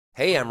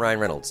Hey, I'm Ryan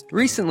Reynolds.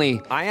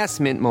 Recently, I asked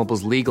Mint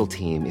Mobile's legal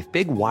team if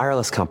big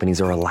wireless companies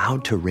are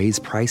allowed to raise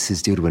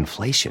prices due to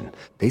inflation.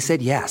 They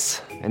said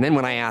yes. And then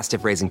when I asked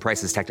if raising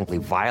prices technically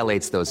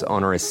violates those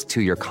onerous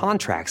two-year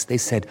contracts, they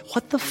said,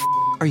 "What the f***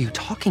 are you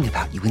talking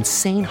about, you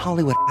insane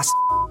Hollywood ass?"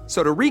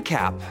 So to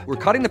recap, we're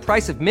cutting the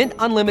price of Mint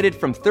Unlimited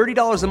from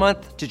 $30 a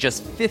month to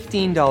just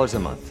 $15 a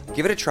month.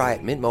 Give it a try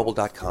at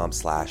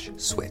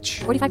mintmobile.com/switch.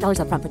 $45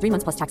 up front for 3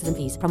 months plus taxes and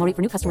fees. Promo rate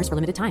for new customers for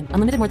limited time.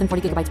 Unlimited more than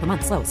 40 gigabytes per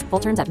month. Slows full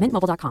terms at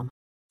mintmobile.com.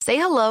 Say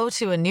hello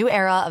to a new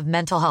era of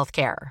mental health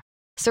care.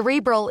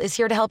 Cerebral is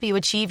here to help you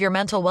achieve your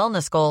mental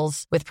wellness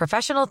goals with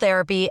professional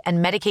therapy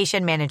and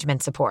medication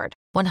management support.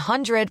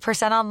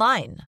 100%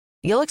 online.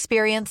 You'll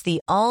experience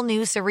the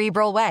all-new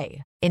Cerebral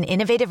Way, an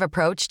innovative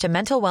approach to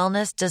mental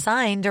wellness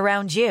designed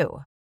around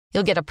you.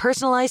 You'll get a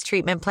personalized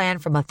treatment plan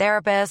from a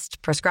therapist,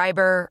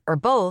 prescriber, or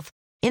both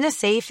in a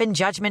safe and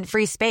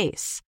judgment-free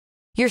space.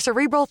 Your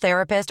Cerebral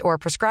therapist or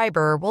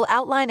prescriber will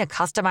outline a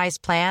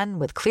customized plan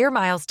with clear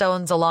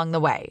milestones along the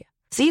way,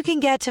 so you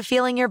can get to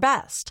feeling your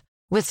best.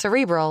 With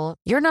Cerebral,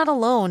 you're not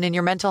alone in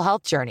your mental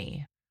health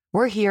journey.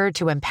 We're here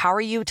to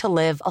empower you to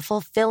live a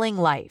fulfilling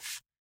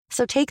life.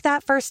 So take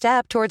that first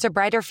step towards a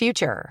brighter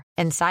future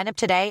and sign up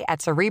today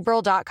at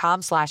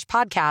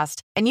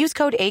Cerebral.com/podcast and use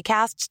code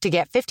ACAST to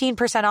get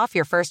 15% off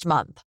your first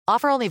month.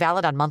 Offer only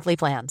valid on monthly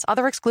plans.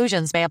 Other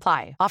exclusions may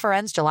apply. Offer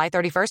ends July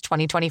 31st,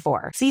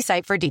 2024. See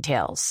site for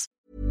details.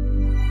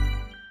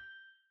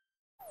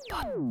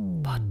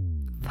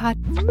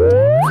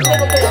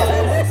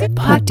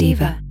 Pod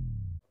Diva.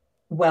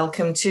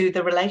 Welcome to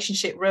the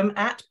Relationship Room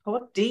at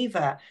Pod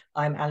Diva.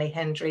 I'm Ali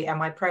Hendry and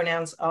my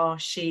pronouns are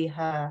she,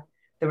 her.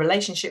 The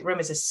Relationship Room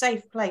is a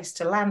safe place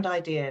to land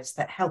ideas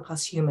that help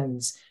us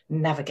humans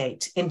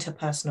navigate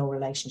interpersonal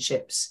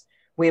relationships.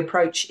 We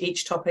approach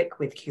each topic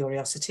with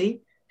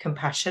curiosity,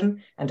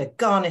 compassion, and a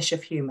garnish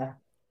of humour.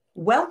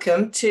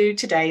 Welcome to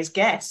today's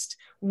guest.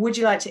 Would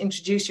you like to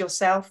introduce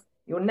yourself,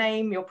 your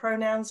name, your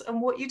pronouns, and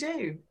what you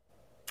do?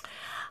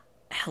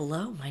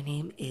 Hello, my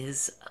name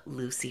is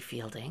Lucie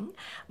Fielding.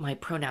 My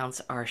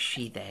pronouns are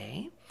she,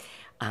 they.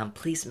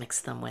 Please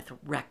mix them with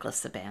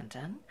reckless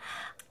abandon.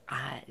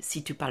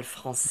 Si tu parles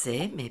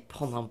français, mes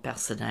pronoms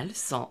personnels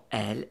sont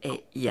elle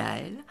et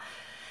elle.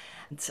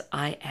 And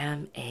I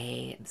am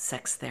a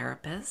sex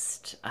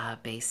therapist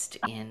based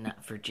in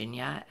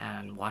Virginia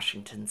and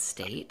Washington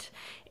State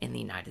in the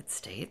United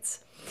States.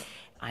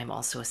 I'm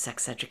also a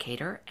sex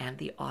educator and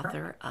the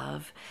author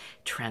of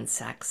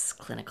Transsex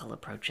Clinical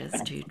Approaches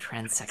to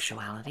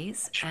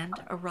Transsexualities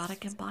and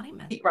Erotic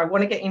Embodiment. I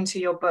want to get into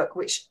your book,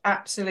 which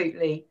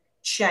absolutely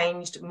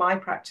changed my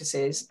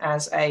practices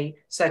as a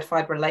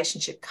certified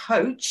relationship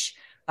coach.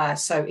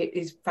 So it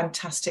is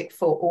fantastic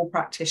for all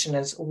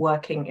practitioners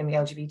working in the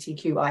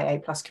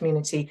LGBTQIA+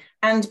 community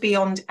and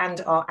beyond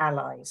and our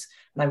allies.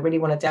 And I really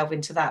want to delve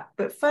into that.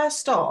 But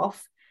first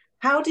off,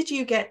 how did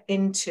you get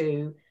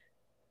into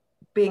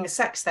being a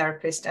sex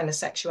therapist and a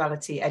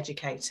sexuality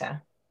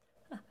educator?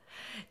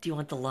 Do you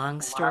want the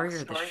long story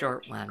or the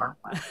short one?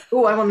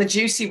 Oh, I'm on the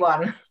juicy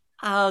one.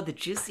 Oh, the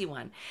juicy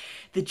one.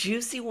 The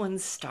juicy one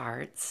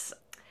starts,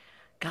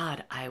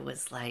 God, I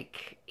was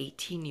like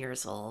 18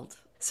 years old.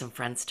 Some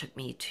friends took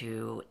me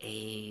to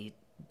a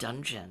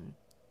dungeon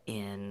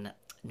in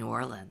New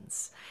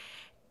Orleans.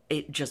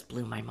 It just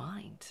blew my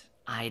mind.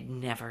 I'd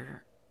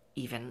never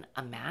even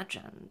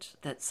imagined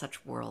that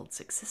such worlds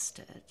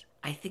existed.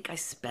 I think I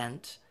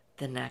spent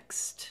the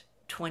next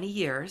 20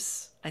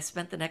 years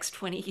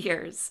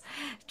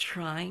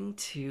trying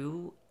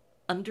to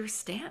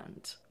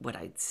understand what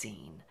I'd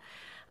seen.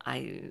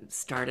 I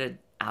started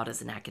out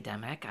as an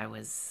academic. I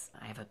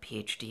have a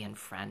PhD in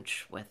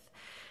French with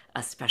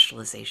a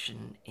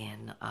specialization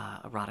in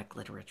erotic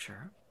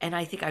literature. And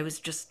I think I was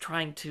just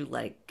trying to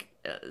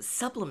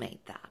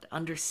sublimate that,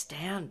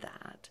 understand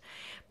that.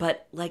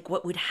 But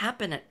what would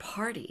happen at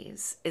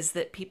parties is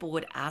that people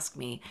would ask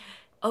me,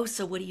 "Oh,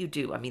 so what do you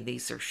do?" I mean,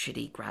 these are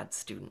shitty grad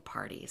student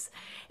parties.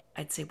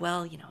 I'd say,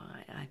 well,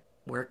 I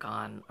work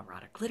on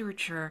erotic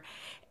literature,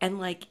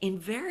 and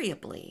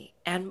invariably,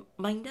 and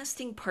my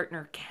nesting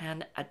partner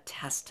can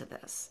attest to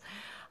this,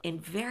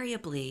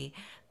 invariably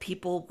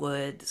people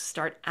would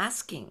start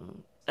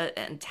asking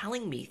and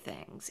telling me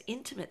things,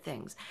 intimate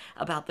things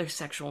about their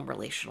sexual and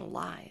relational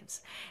lives.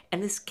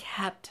 And this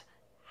kept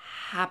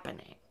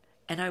happening.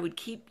 And I would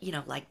keep,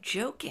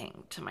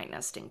 joking to my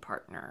nesting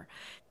partner.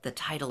 The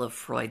title of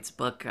Freud's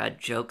book,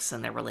 Jokes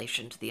and Their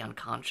Relation to the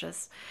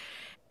Unconscious.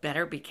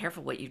 Better be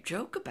careful what you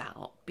joke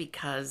about,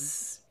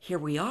 because here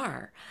we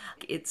are.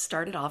 It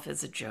started off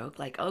as a joke,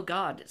 oh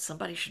God,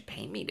 somebody should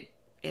pay me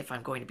if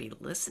I'm going to be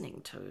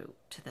listening to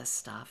this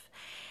stuff.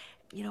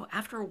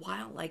 After a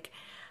while,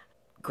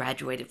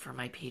 graduated from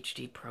my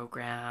PhD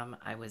program.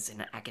 I was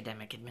in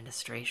academic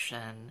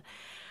administration.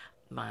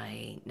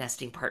 My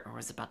nesting partner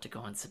was about to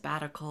go on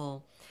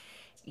sabbatical.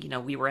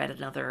 We were at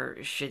another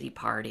shitty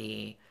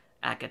party,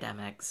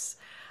 academics.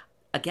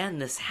 Again,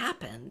 this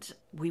happened.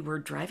 We were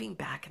driving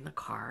back in the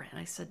car, and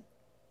I said,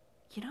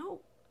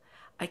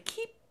 I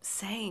keep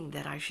saying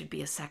that I should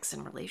be a sex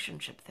and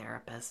relationship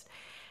therapist,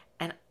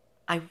 and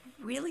I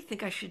really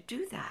think I should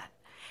do that.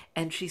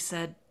 And she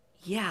said,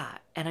 yeah,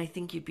 and I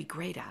think you'd be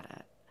great at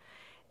it.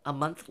 A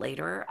month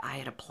later, I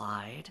had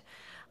applied.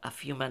 A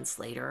few months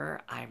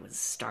later, I was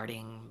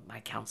starting my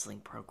counseling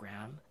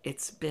program.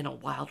 It's been a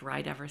wild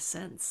ride ever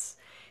since.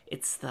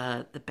 It's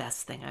the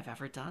best thing I've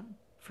ever done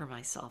for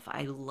myself.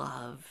 I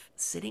love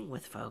sitting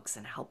with folks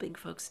and helping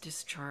folks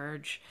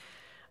discharge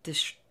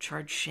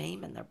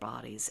shame in their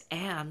bodies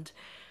and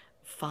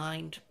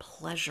find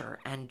pleasure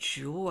and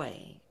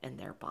joy in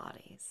their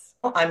bodies.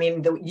 I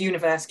mean, the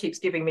universe keeps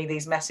giving me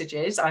these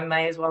messages. I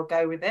may as well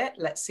go with it.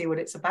 Let's see what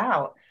it's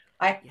about.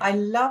 I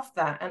love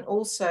that. And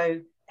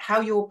also how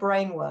your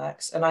brain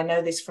works. And I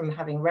know this from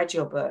having read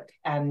your book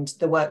and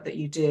the work that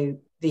you do,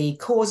 the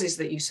causes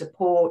that you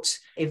support,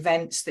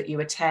 events that you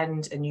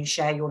attend, and you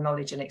share your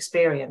knowledge and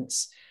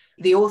experience,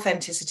 the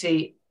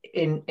authenticity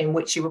in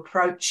which you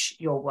approach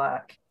your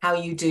work, how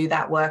you do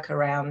that work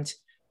around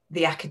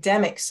the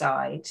academic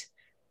side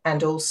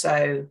and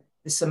also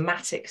the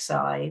somatic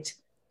side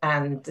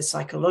and the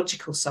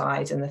psychological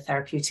side and the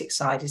therapeutic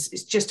side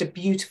is just a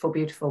beautiful,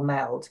 beautiful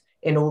meld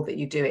in all that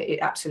you do. It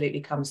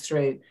absolutely comes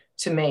through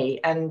to me.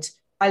 And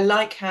I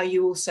like how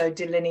you also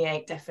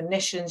delineate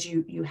definitions.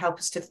 You help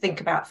us to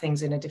think about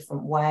things in a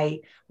different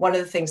way. One of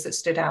the things that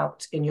stood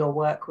out in your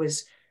work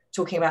was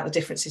talking about the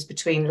differences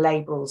between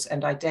labels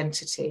and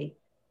identity.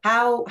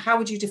 How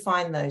would you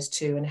define those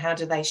two, and how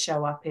do they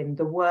show up in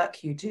the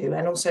work you do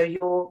and also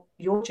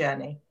your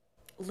journey?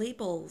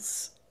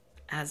 Labels,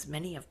 as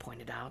many have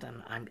pointed out,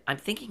 and I'm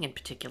thinking in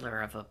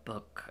particular of a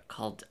book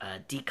called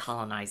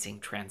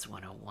Decolonizing Trans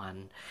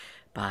 101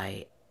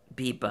 by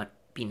B.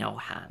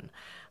 Binohan.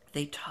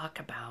 They talk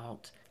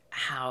about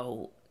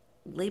how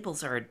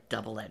labels are a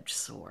double-edged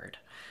sword.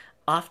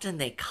 Often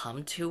they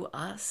come to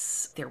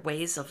us, they're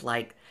ways of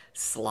like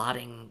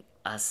slotting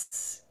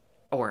us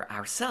or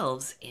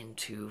ourselves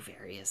into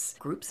various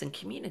groups and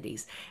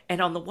communities.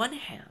 And on the one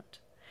hand,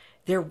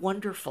 they're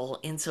wonderful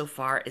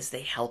insofar as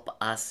they help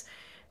us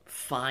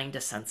find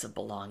a sense of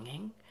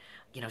belonging.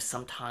 You know,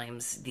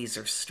 sometimes these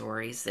are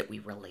stories that we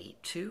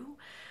relate to.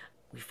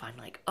 We find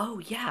like,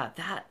 oh yeah,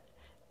 that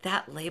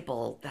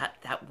label,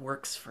 that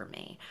works for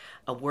me.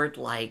 A word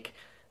like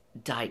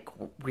dyke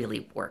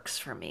really works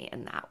for me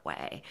in that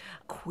way.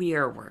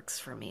 Queer works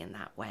for me in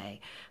that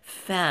way.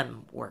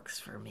 Femme works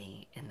for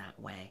me in that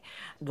way.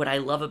 What I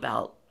love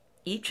about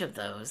each of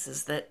those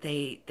is that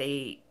they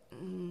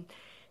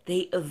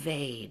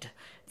evade.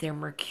 They're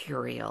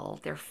mercurial.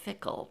 They're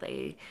fickle.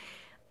 They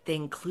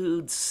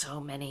include so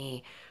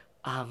many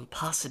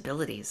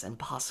possibilities and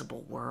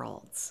possible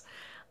worlds.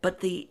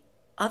 But the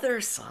other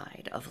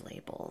side of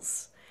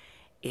labels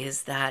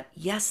is that,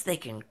 yes, they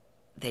can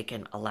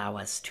allow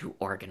us to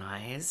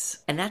organize.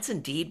 And that's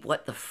indeed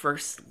what the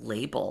first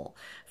label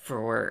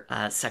for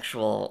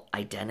sexual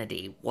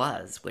identity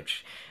was,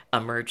 which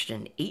emerged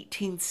in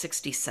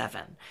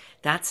 1867.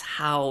 That's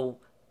how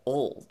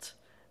old.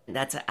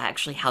 That's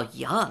actually how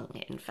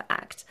young, in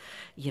fact,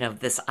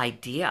 this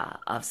idea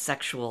of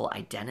sexual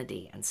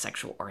identity and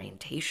sexual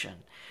orientation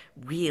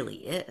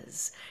really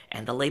is.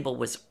 And the label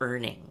was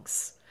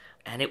earnings.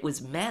 And it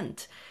was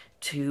meant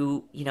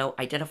to,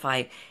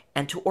 identify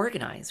and to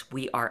organize.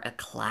 We are a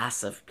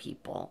class of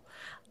people.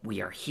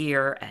 We are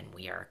here and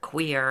we are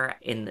queer.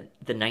 In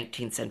the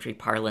 19th century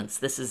parlance,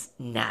 this is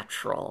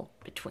natural,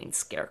 between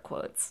scare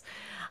quotes.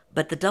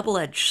 But the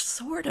double-edged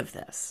sword of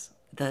this,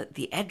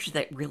 the edge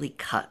that really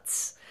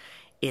cuts,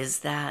 is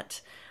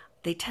that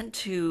they tend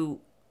to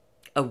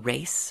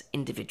erase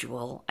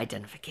individual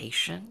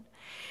identification.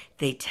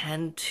 They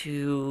tend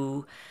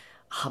to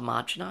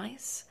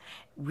homogenize,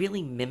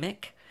 really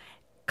mimic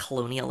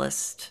colonial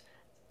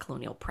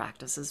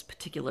practices,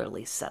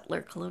 particularly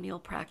settler colonial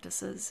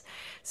practices.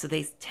 So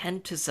they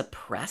tend to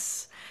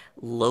suppress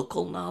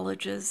local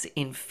knowledges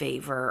in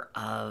favor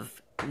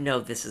of, no,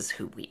 this is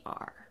who we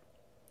are.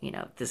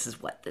 This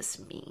is what this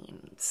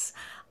means.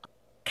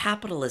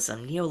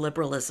 Capitalism,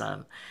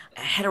 neoliberalism,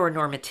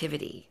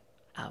 heteronormativity,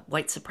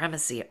 white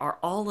supremacy are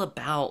all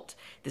about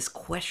this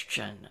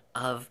question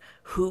of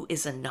who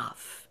is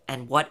enough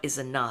and what is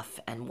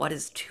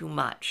too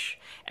much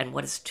and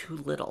what is too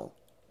little.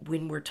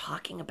 When we're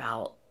talking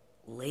about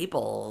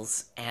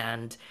labels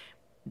and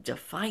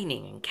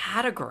defining and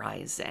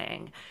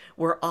categorizing,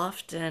 we're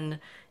often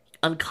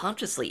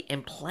unconsciously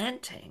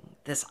implanting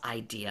this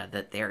idea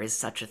that there is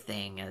such a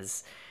thing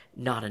as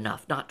not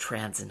enough, not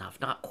trans enough,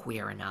 not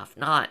queer enough,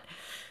 not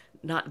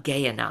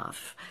gay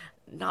enough,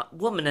 not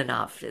woman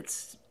enough.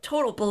 It's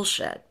total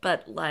bullshit,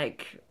 but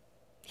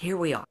here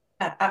we are.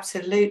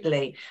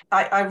 Absolutely.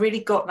 I really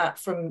got that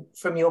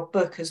from your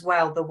book as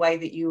well, the way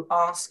that you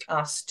ask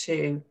us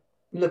to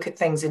look at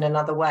things in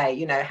another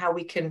way, how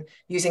we can,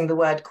 using the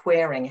word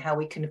queering, how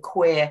we can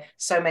queer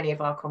so many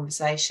of our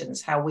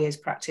conversations, how we as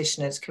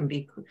practitioners can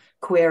be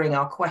queering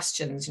our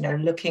questions,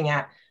 looking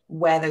at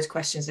where those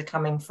questions are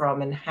coming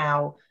from and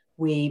how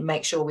we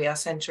make sure we are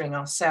centering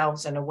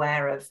ourselves and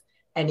aware of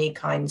any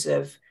kinds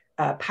of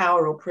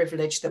power or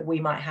privilege that we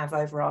might have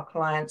over our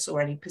clients or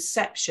any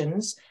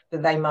perceptions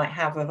that they might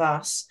have of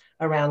us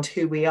around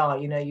who we are.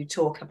 You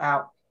talk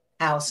about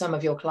how some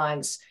of your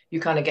clients,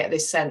 you kind of get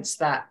this sense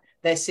that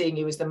they're seeing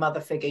you as the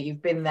mother figure.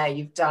 You've been there,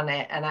 you've done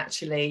it. And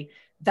actually,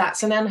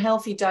 that's an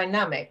unhealthy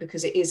dynamic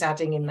because it is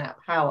adding in that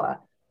power.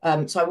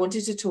 So I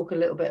wanted to talk a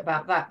little bit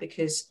about that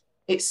because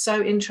it's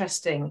so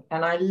interesting.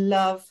 And I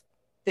love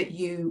that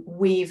you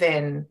weave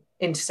in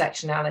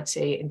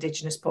intersectionality,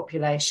 Indigenous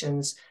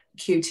populations,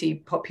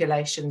 QT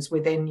populations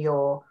within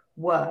your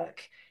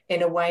work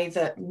in a way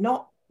that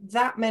not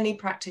that many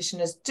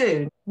practitioners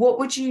do. What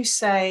would you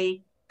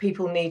say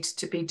people need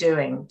to be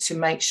doing to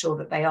make sure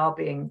that they are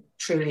being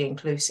truly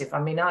inclusive? I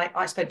mean,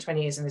 I spent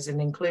 20 years as an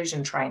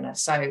inclusion trainer.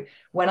 So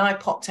when I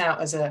popped out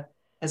as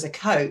a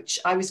coach,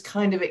 I was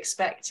kind of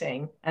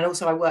expecting, and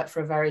also I worked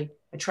for I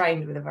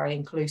trained with a very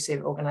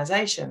inclusive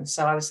organization.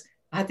 So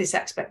I had this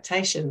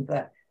expectation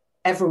that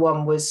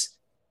everyone was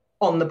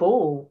on the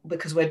ball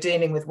because we're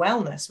dealing with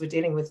wellness, we're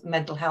dealing with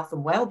mental health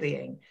and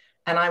well-being.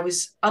 And I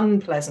was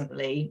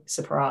unpleasantly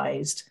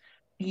surprised.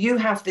 You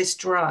have this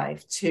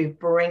drive to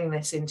bring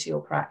this into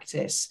your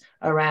practice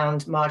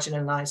around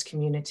marginalized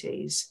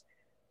communities.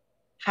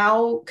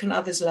 How can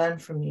others learn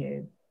from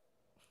you?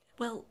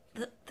 Well,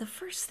 the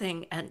first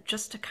thing, and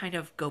just to kind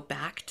of go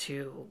back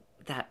to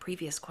that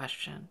previous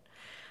question,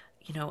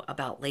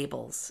 about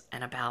labels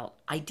and about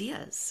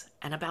ideas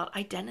and about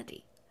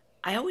identity.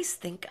 I always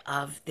think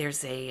of,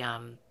 there's a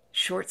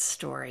short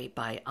story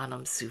by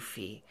Anam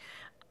Sufi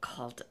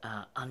called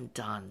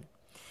Undone.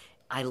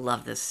 I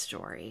love this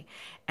story.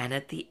 And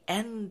at the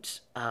end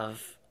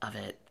of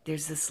it,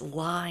 there's this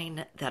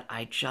line that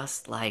I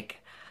just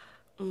like,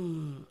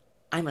 I'm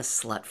a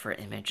slut for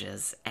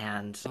images.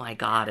 And oh my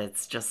God,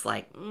 it's just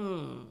like,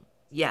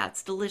 yeah,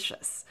 it's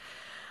delicious.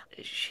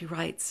 She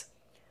writes,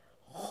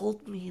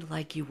 "Hold me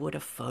like you would a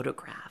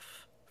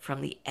photograph,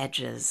 from the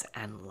edges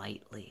and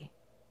lightly."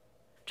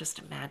 Just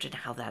imagine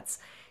how that's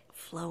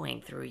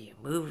flowing through you,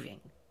 moving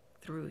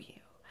through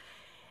you.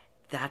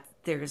 That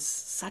there's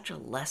such a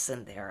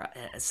lesson there,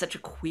 such a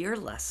queer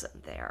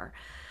lesson there.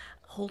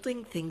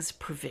 Holding things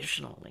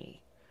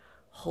provisionally,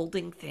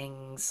 holding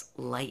things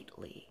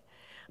lightly,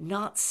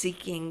 not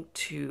seeking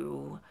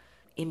to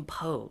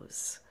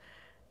impose,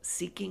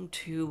 seeking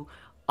to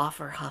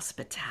offer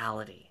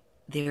hospitality.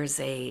 There's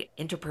a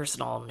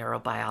interpersonal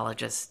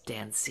neurobiologist,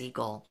 Dan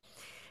Siegel.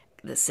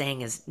 The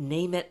saying is,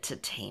 name it to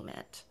tame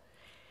it.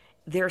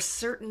 There are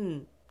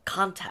certain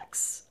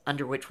contexts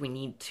under which we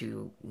need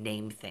to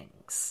name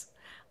things,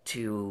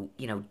 to,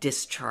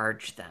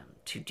 discharge them,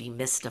 to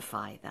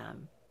demystify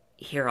them.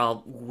 Here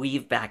I'll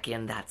weave back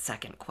in that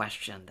second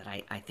question that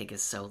I think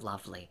is so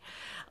lovely.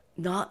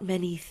 Not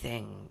many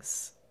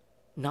things,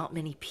 not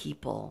many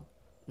people,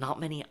 not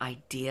many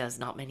ideas,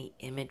 not many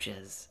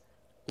images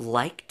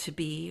like to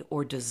be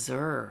or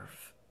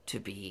deserve to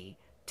be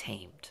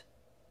tamed,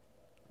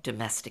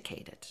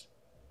 domesticated,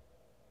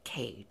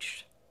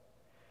 caged.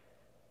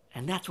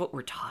 And that's what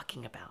we're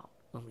talking about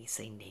when we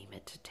say name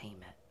it to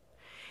tame it.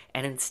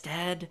 And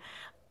instead,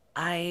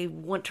 I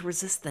want to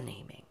resist the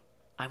naming.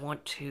 I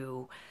want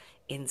to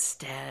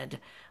instead,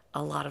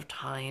 a lot of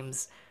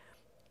times,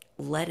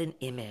 let an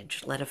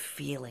image, let a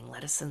feeling,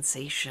 let a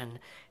sensation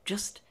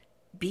just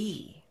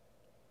be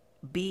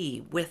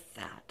with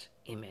that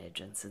image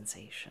and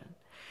sensation.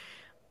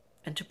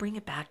 And to bring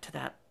it back to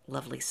that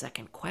lovely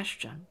second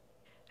question,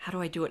 how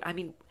do I do it? I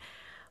mean,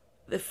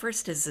 the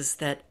first is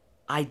that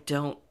I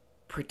don't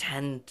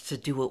pretend to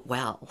do it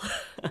well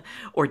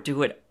or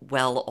do it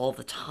well all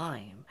the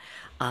time.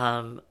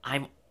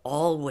 I'm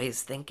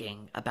always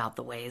thinking about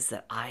the ways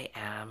that I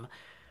am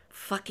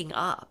fucking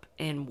up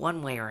in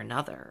one way or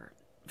another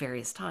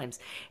various times.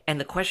 And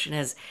the question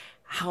is,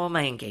 how am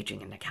I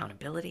engaging in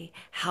accountability?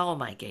 How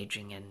am I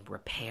engaging in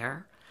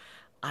repair?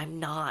 I'm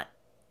not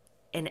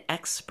an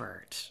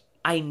expert.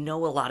 I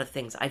know a lot of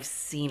things. I've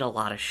seen a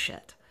lot of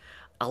shit.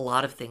 A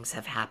lot of things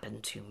have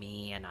happened to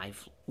me, and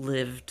I've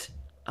lived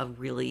a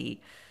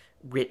really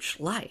rich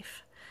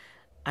life.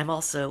 I'm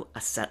also a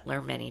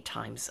settler many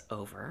times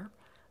over,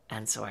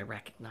 and so I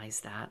recognize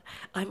that.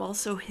 I'm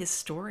also a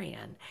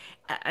historian.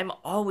 I'm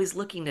always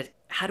looking at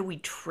how do we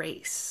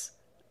trace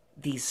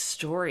these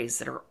stories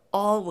that are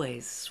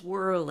always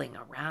swirling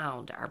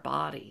around our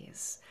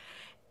bodies.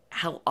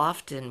 How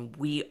often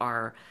we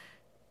are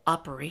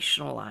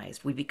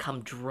operationalized, we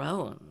become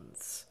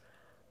drones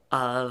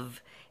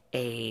of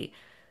a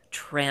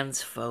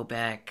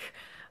transphobic,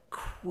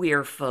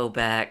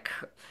 queerphobic,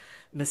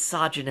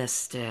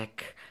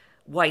 misogynistic,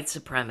 white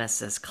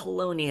supremacist,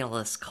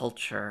 colonialist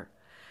culture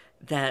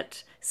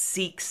that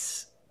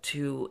seeks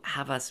to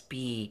have us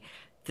be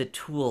the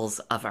tools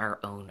of our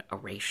own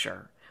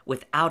erasure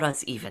without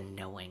us even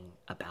knowing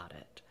about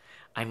it.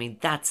 I mean,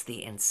 that's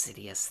the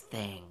insidious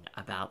thing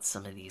about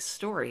some of these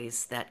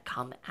stories that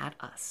come at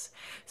us.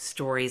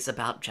 Stories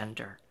about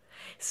gender,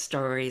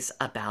 stories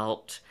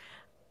about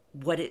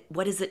what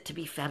is it to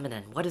be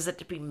feminine? What is it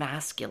to be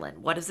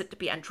masculine? What is it to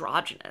be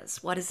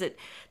androgynous? What is it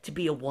to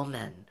be a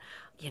woman?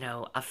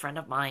 A friend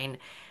of mine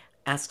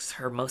asks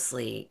her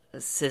mostly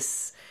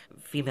cis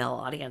female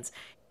audience,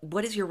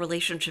 what is your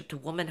relationship to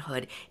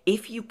womanhood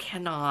if you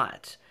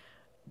cannot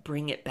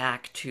bring it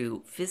back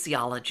to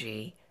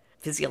physiology,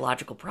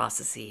 physiological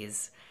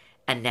processes,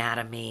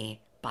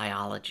 anatomy,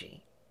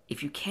 biology.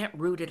 If you can't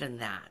root it in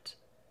that,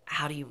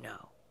 how do you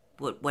know?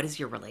 What is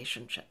your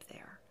relationship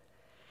there?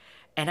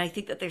 And I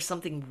think that there's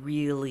something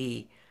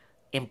really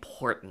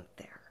important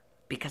there,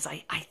 because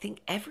I think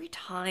every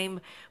time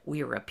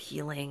we are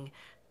appealing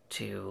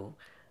to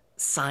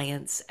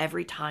science,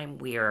 every time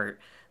we are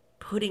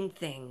putting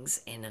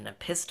things in an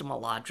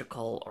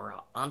epistemological or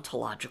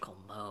ontological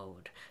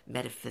mode,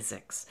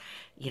 metaphysics,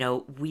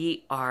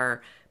 we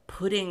are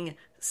putting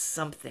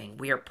something,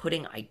 we are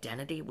putting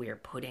identity, we are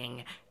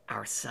putting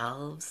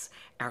ourselves,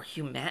 our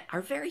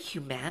very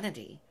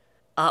humanity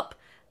up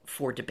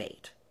for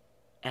debate.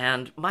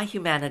 And my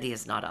humanity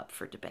is not up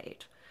for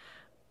debate.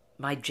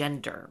 My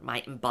gender,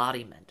 my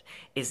embodiment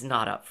is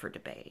not up for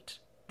debate.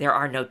 There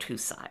are no two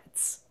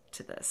sides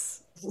to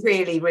this.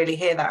 Really, really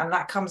hear that. And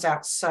that comes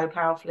out so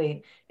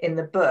powerfully in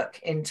the book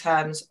in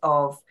terms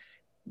of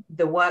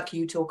the work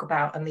you talk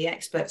about and the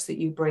experts that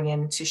you bring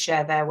in to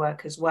share their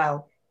work as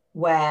well,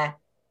 where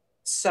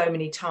so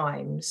many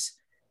times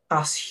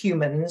us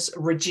humans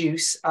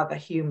reduce other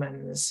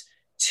humans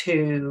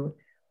to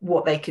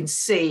what they can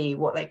see,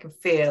 what they can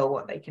feel,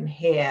 what they can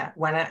hear,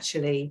 when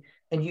actually,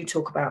 and you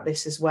talk about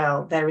this as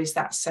well, there is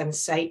that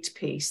sensate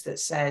piece that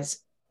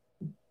says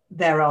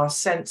there are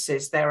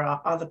senses, there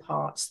are other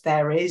parts,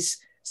 there is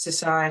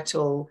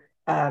societal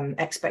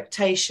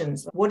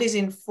expectations. What is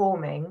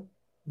informing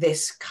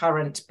this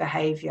current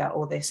behavior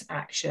or this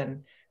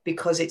action?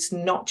 Because it's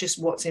not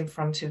just what's in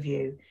front of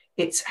you,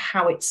 it's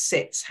how it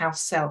sits, how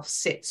self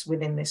sits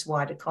within this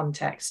wider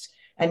context.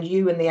 And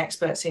you and the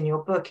experts in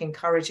your book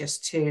encourage us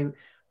to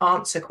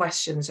answer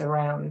questions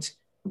around,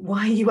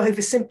 why are you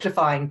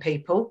oversimplifying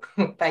people,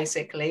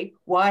 basically?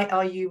 Why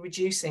are you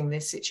reducing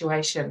this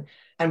situation?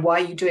 And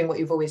why are you doing what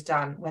you've always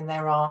done when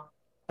there are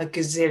a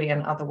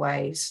gazillion other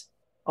ways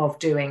of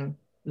doing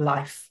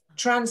life?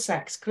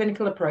 Transsex,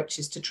 clinical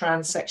approaches to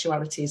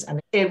transsexualities and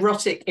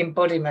erotic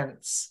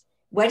embodiments.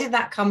 Where did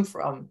that come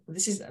from?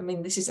 This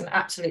is an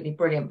absolutely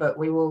brilliant book.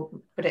 We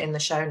will put it in the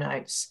show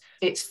notes.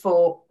 It's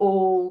for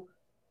all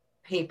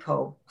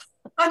people.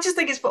 I just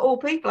think it's for all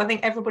people. I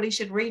think everybody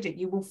should read it.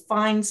 You will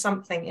find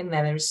something in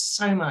there. There is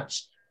so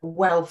much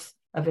wealth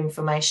of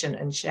information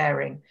and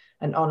sharing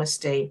and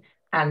honesty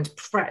and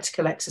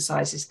practical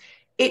exercises.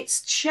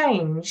 It's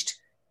changed,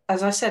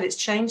 as I said, it's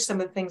changed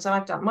some of the things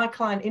I've done. My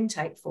client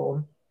intake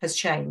form has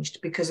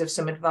changed because of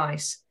some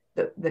advice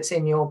that's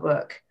in your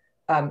book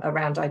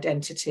around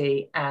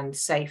identity and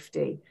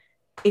safety.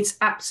 It's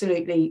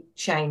absolutely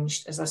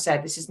changed. As I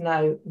said, this is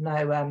no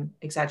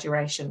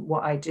exaggeration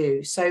what I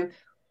do. So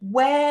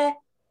where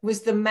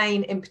was the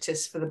main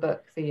impetus for the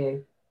book for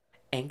you?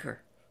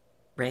 Anger,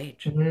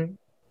 rage,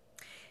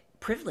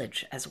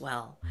 privilege as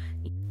well.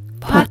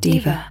 Pod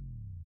Diva.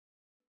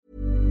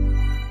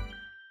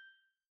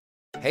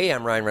 Hey,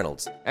 I'm Ryan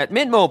Reynolds. At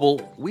Mint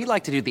Mobile, we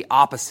like to do the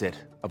opposite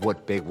of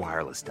what Big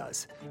Wireless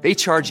does. They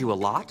charge you a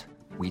lot,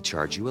 we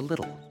charge you a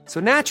little.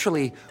 So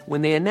naturally,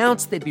 when they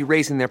announced they'd be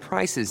raising their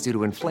prices due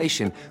to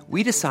inflation,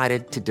 we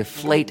decided to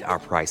deflate our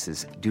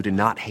prices due to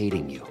not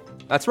hating you.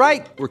 That's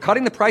right. We're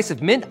cutting the price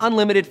of Mint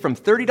Unlimited from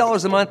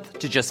 $30 a month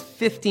to just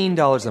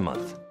 $15 a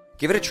month.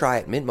 Give it a try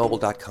at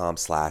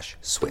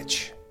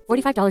mintmobile.com/switch.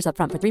 $45 up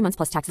front for 3 months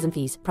plus taxes and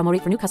fees. Promo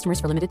rate for new customers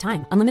for limited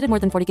time. Unlimited more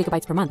than 40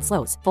 gigabytes per month.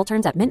 Slows full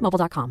terms at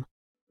mintmobile.com.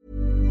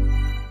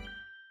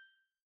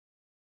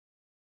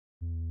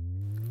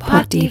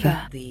 Pod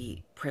Diva.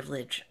 The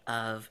privilege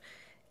of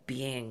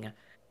being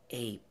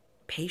a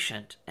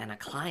patient and a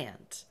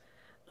client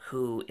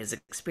who is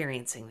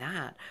experiencing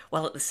that,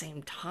 while at the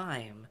same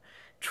time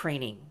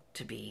training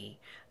to be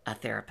a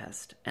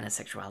therapist and a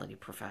sexuality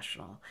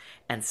professional.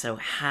 And so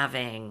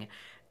having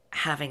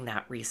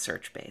that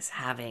research base,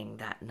 having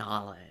that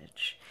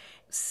knowledge,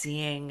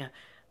 seeing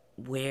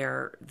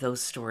where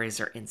those stories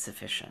are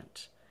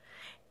insufficient,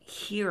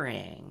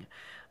 hearing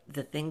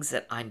the things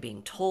that I'm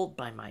being told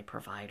by my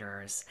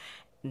providers,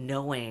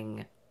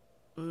 knowing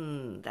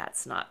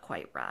that's not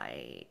quite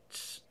right.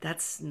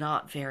 That's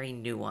not very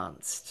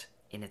nuanced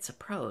in its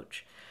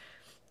approach.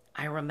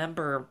 I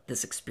remember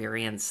this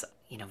experience,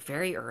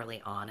 very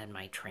early on in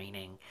my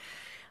training.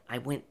 I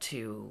went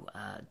to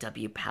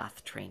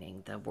WPATH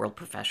training, the World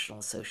Professional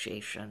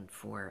Association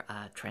for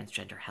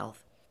Transgender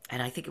Health.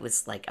 And I think it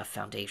was like a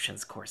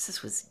foundations course.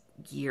 This was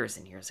years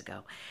and years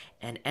ago.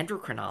 An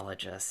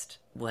endocrinologist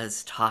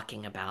was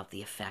talking about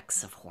the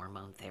effects of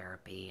hormone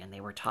therapy. And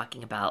they were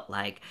talking about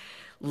like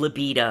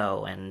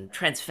libido and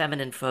trans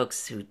feminine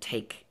folks who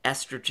take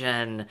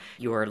estrogen,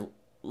 your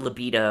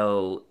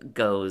libido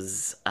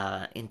goes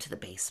into the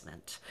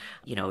basement.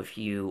 If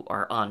you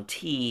are on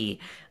T,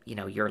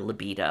 your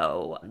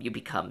libido, you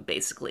become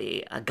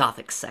basically a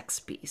gothic sex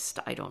beast.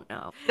 I don't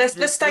know.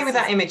 Let's stay with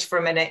that image for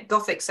a minute.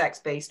 Gothic sex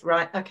beast,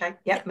 right? Okay,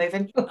 yeah.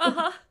 Moving.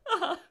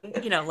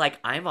 Like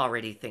I'm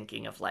already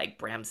thinking of like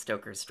Bram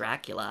Stoker's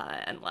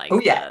Dracula and like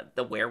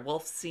the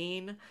werewolf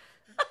scene.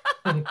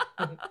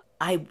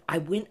 I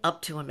went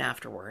up to him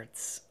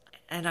afterwards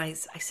And I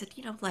said,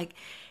 like,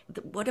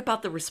 what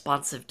about the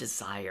responsive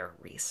desire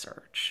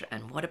research?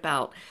 And what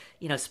about,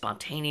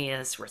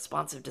 spontaneous,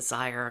 responsive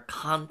desire,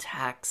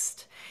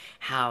 context,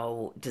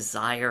 how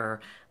desire,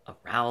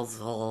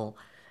 arousal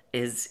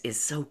is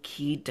so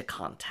keyed to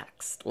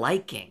context.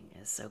 Liking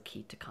is so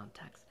keyed to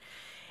context.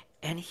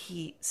 And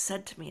he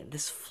said to me, and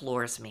this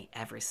floors me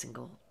every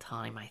single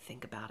time I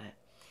think about it,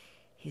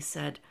 he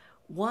said,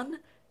 one,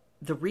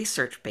 the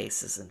research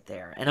base isn't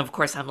there. And of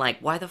course, I'm like,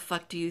 why the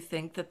fuck do you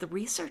think that the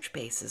research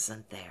base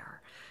isn't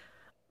there?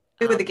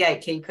 Who are the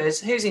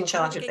gatekeepers? Who's in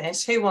charge of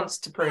this? Who wants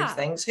to prove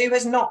things? Who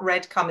has not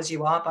read Come As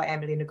You Are by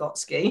Emily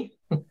Nagoski?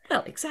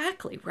 Well,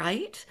 exactly,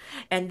 right?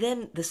 And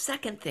then the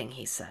second thing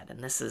he said, and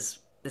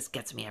this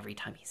gets me every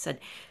time, he said,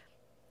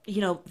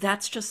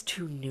 that's just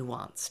too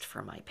nuanced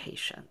for my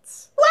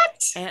patients. What?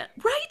 And,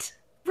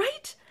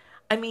 right.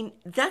 I mean,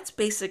 that's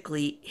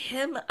basically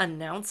him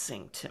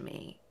announcing to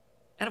me,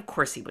 and of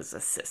course he was a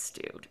cis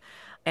dude,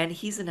 and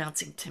he's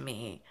announcing to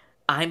me,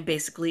 I'm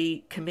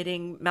basically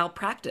committing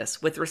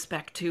malpractice with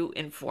respect to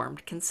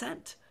informed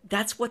consent.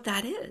 That's what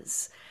that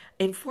is.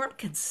 Informed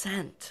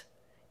consent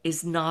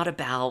is not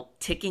about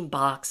ticking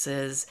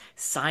boxes,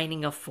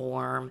 signing a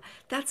form.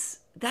 That's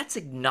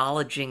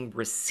acknowledging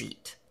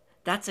receipt.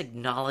 That's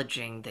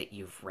acknowledging that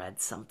you've read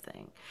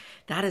something.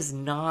 That is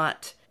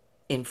not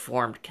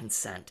informed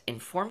consent.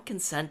 Informed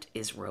consent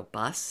is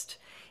robust.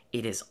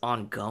 It is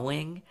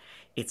ongoing.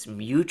 It's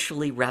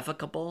mutually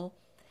revocable.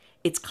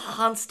 It's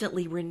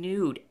constantly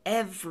renewed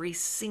every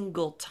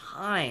single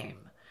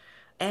time.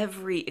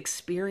 Every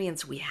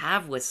experience we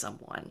have with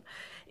someone,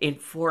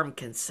 informed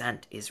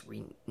consent is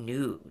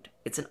renewed.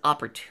 It's an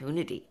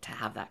opportunity to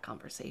have that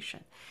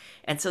conversation.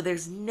 And so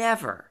there's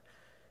never,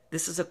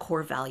 this is a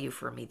core value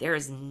for me, there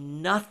is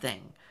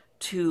nothing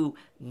too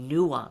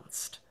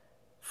nuanced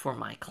for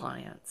my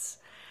clients.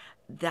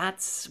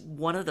 That's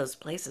one of those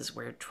places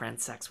where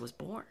Transsex was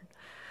born.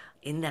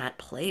 In that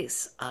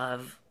place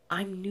of,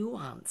 I'm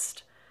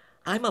nuanced.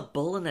 I'm a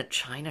bull in a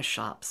china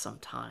shop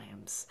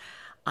sometimes.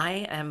 I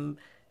am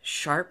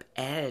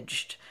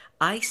sharp-edged.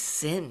 I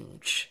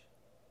singe.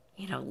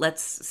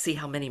 Let's see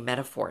how many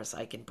metaphors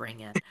I can bring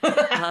in.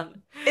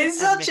 It's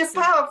such a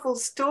powerful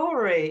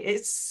story.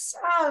 It's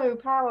so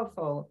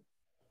powerful.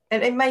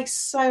 And it makes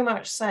so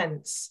much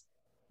sense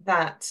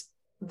that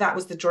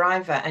was the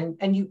driver.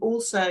 And you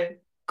also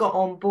got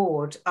on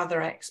board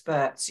other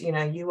experts.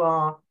 You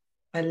are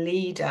a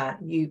leader.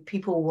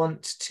 People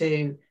want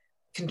to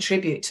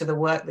contribute to the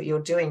work that you're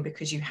doing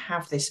because you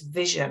have this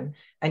vision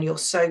and you're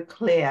so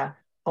clear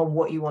on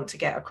what you want to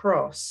get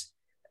across.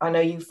 I know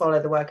you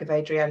follow the work of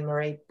Adrienne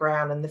Marie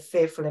Brown and the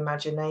fearful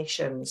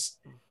imaginations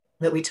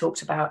that we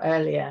talked about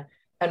earlier,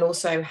 and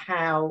also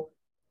how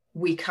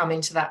we come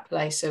into that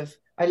place of,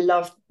 I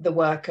love the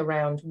work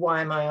around, why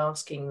am I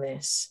asking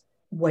this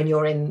when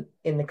you're in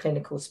the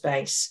clinical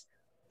space?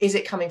 Is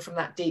it coming from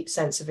that deep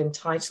sense of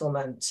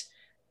entitlement?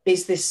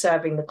 Is this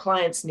serving the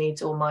client's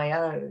needs or my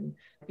own?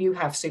 You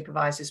have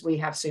supervisors, we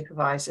have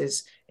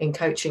supervisors in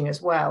coaching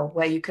as well,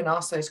 where you can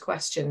ask those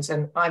questions.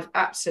 And I've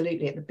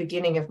absolutely, at the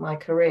beginning of my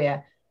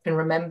career, can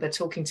remember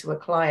talking to a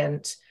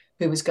client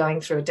who was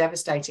going through a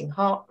devastating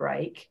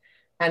heartbreak.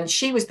 And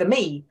she was the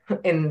me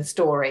in the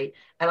story.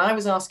 And I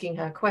was asking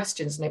her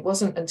questions. And it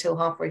wasn't until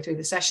halfway through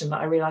the session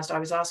that I realized I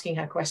was asking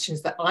her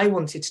questions that I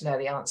wanted to know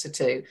the answer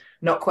to,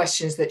 not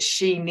questions that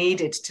she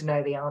needed to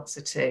know the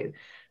answer to.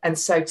 And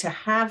so to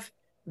have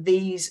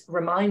these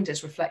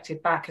reminders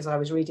reflected back as I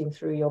was reading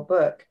through your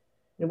book,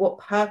 what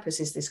purpose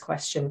is this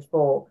question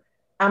for?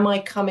 Am I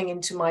coming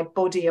into my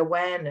body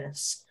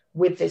awareness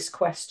with this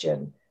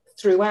question?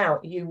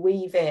 Throughout, you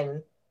weave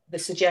in the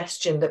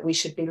suggestion that we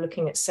should be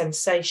looking at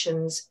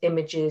sensations,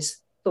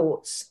 images,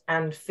 thoughts,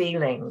 and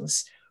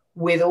feelings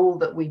with all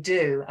that we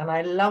do. And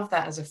I love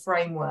that as a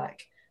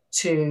framework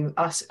to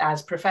us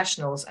as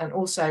professionals, and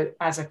also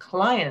as a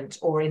client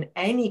or in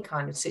any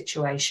kind of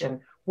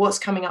situation. What's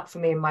coming up for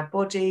me in my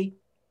body?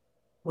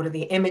 What are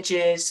the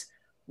images?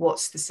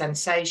 What's the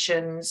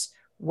sensations?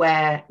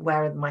 Where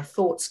are my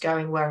thoughts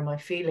going? Where are my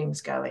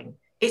feelings going?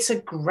 It's a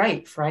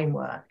great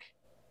framework.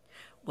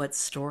 What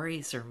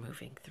stories are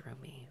moving through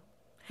me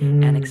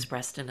and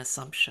expressed in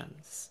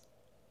assumptions.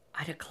 I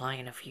had a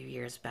client a few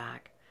years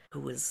back who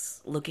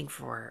was looking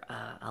for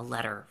a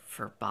letter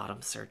for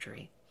bottom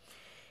surgery,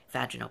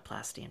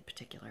 vaginoplasty in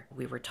particular.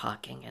 We were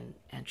talking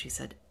and she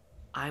said,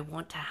 I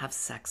want to have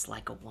sex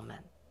like a woman.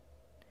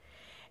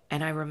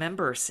 And I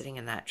remember sitting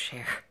in that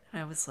chair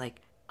and I was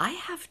like, I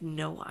have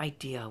no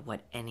idea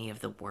what any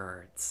of the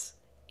words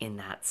in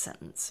that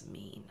sentence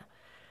mean.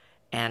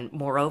 And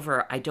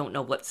moreover, I don't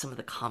know what some of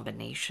the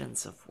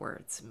combinations of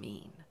words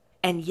mean.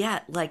 And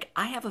yet,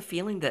 I have a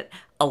feeling that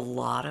a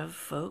lot of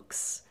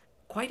folks,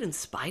 quite in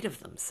spite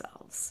of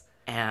themselves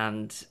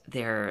and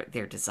their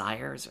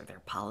desires or their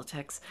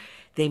politics,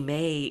 they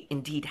may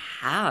indeed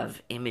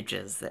have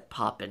images that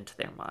pop into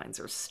their minds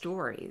or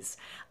stories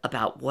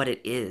about what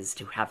it is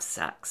to have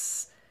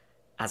sex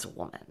as a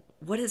woman.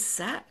 What is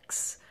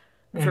sex?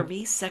 For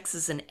me, sex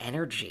is an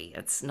energy.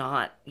 It's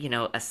not,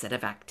 a set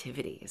of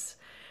activities.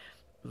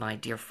 my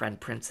dear friend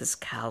Princess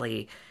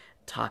Callie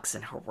talks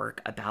in her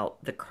work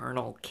about the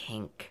kernel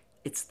kink.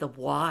 It's the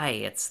why,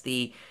 it's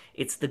the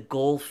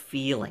goal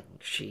feeling.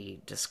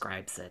 She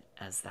describes it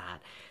as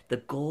that. The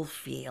goal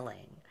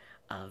feeling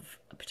of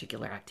a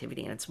particular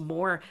activity, and it's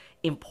more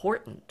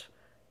important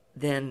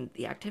than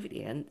the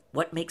activity. And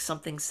what makes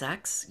something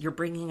sex? You're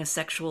bringing a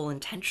sexual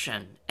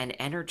intention and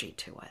energy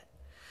to it.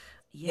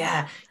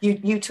 Yeah,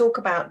 you talk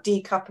about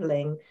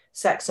decoupling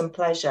sex and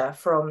pleasure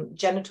from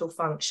genital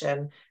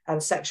function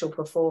and sexual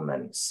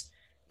performance,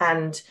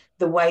 and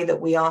the way that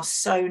we are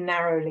so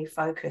narrowly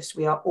focused.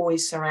 We are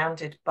always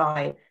surrounded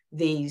by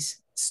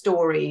these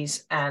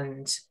stories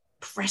and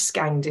press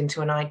ganged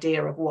into an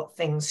idea of what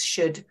things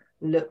should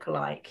look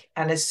like.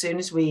 And as soon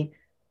as we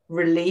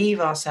relieve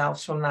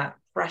ourselves from that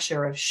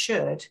pressure of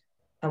should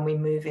and we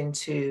move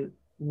into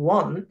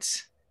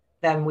want,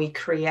 then we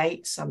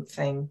create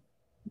something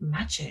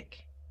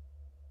magic.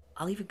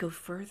 I'll even go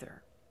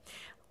further.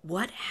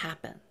 What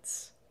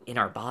happens in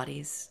our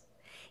bodies,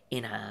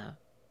 in a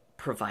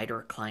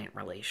provider-client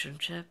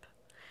relationship?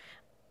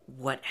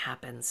 What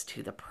happens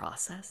to the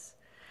process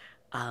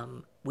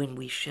when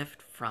we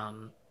shift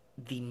from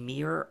the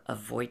mere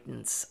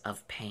avoidance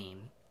of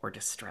pain or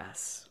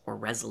distress or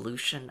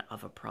resolution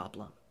of a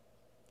problem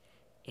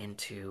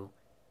into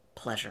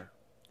pleasure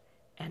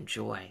and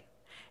joy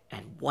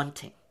and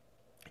wanting,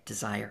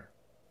 desire?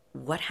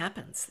 What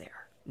happens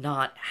there?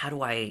 Not how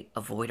do I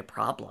avoid a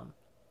problem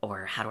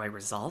or how do I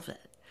resolve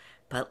it,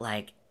 but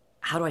like,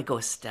 how do I go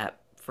a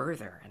step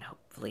further and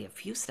hopefully a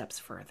few steps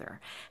further?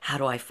 How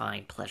do I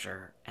find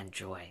pleasure and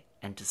joy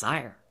and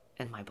desire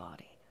in my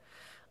body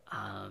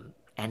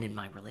and in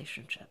my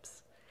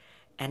relationships,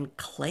 and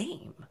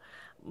claim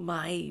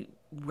my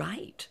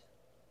right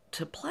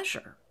to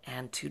pleasure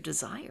and to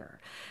desire?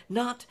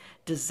 Not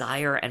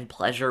desire and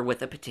pleasure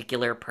with a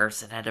particular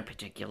person at a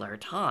particular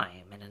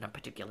time and in a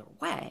particular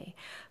way,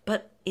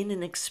 but in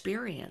an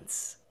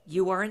experience,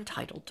 you are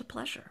entitled to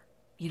pleasure,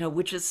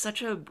 which is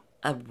such a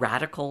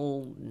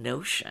radical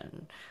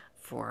notion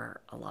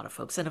for a lot of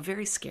folks, and a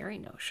very scary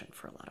notion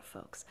for a lot of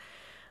folks.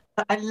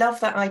 I love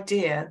that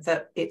idea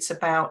that it's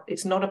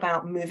not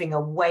about moving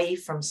away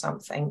from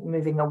something,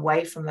 moving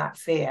away from that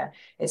fear.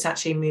 It's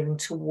actually moving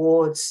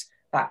towards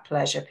that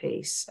pleasure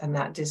piece and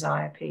that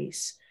desire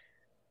piece.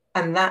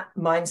 And that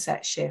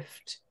mindset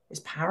shift is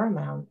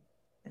paramount.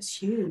 It's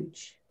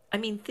huge. I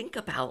mean, think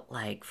about,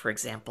 like, for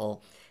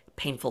example,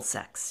 painful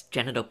sex,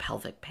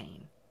 genitopelvic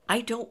pain.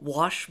 I don't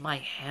wash my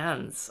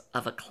hands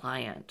of a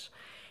client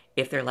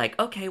if they're like,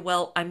 okay,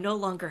 well, I'm no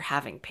longer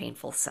having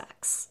painful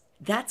sex.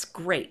 That's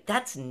great.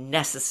 That's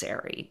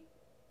necessary.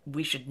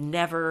 We should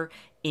never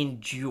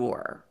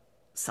endure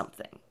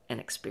something, an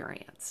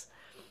experience.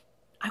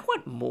 I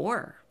want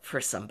more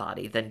for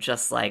somebody than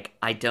just like,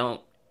 I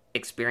don't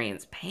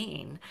experience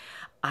pain.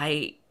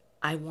 I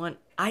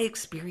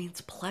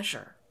experience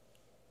pleasure.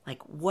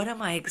 Like, what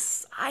am I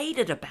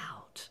excited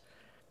about?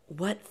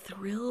 What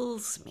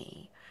thrills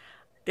me?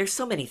 There's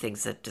so many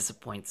things that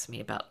disappoints me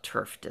about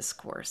TERF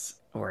discourse,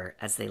 or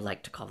as they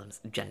like to call them,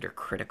 gender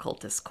critical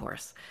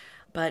discourse.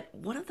 But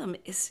one of them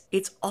is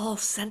it's all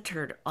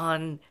centered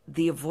on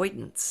the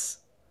avoidance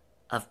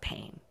of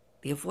pain,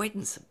 the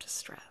avoidance of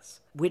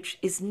distress, which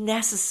is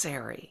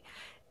necessary.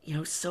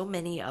 So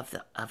many of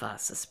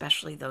us,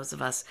 especially those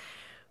of us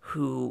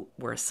who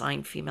were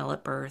assigned female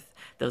at birth,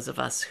 those of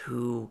us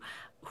who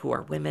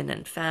are women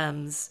and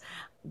femmes,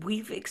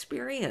 we've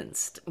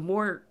experienced,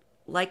 more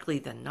likely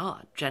than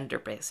not,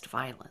 gender-based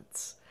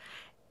violence.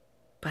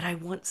 But I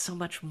want so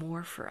much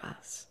more for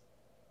us.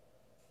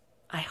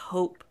 I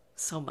hope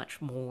so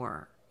much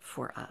more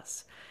for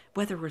us,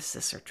 whether we're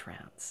cis or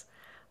trans.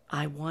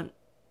 I want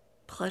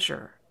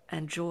pleasure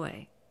and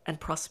joy and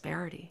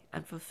prosperity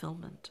and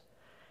fulfillment,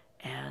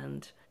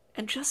 and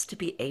just to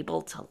be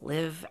able to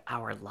live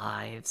our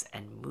lives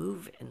and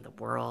move in the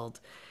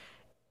world.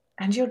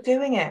 And you're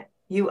doing it.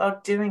 You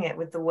are doing it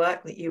with the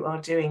work that you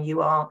are doing.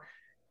 You are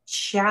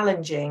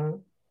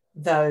challenging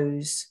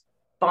those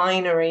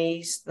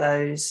binaries,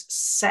 those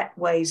set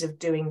ways of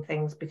doing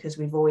things because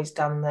we've always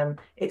done them.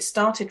 It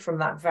started from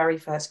that very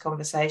first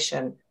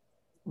conversation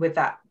with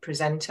that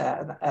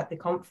presenter at the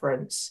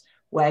conference,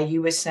 where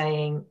you were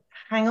saying,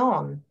 hang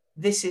on,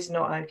 this is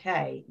not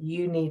okay.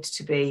 You need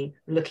to be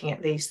looking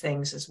at these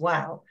things as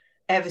well.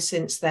 Ever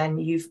since then,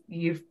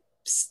 you've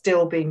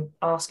still been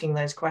asking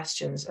those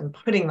questions and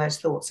putting those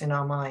thoughts in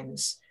our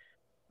minds.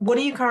 What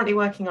are you currently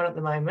working on at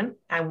the moment,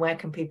 and where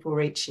can people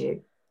reach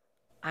you?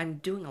 I'm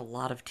doing a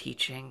lot of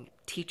teaching.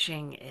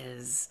 Teaching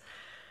is,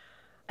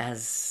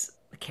 as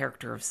the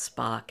character of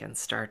Spock in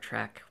Star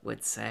Trek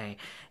would say,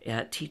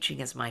 teaching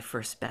is my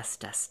first best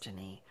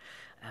destiny.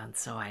 And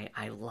so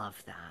I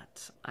love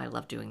that. I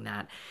love doing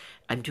that.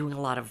 I'm doing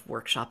a lot of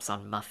workshops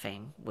on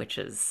muffing, which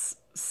is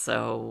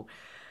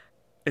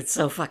it's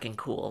so fucking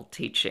cool,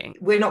 teaching.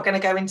 We're not going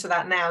to go into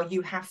that now.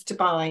 You have to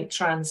buy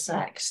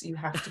Transsex. You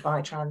have to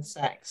buy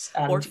Transsex.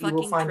 And or you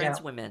will fucking find Trans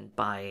out. Women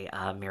by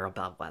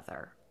Mirabelle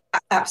Weather.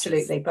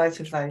 Absolutely. Both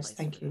of those.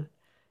 Thank you.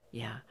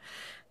 Yeah.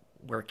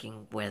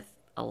 Working with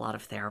a lot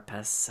of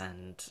therapists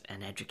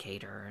and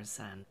educators,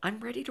 and I'm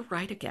ready to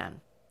write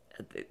again.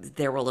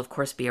 There will, of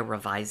course, be a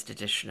revised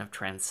edition of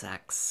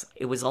Transsex.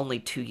 It was only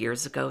 2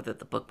 years ago that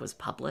the book was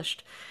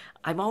published.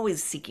 I'm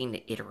always seeking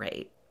to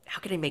iterate. How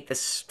can I make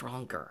this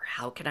stronger?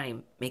 How can I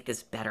make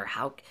this better?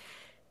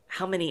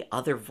 How many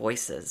other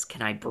voices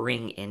can I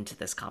bring into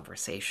this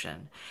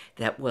conversation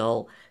that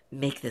will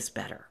make this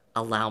better,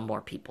 allow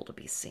more people to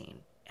be seen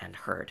and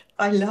heard?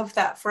 I love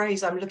that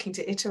phrase. I'm looking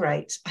to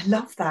iterate. I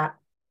love that.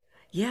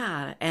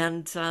 Yeah,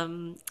 and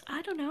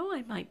I don't know,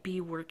 I might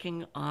be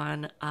working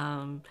on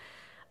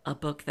a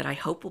book that I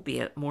hope will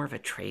be more of a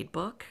trade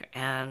book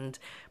and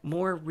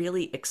more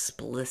really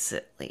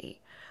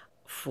explicitly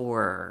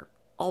for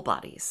all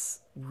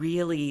bodies,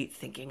 really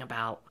thinking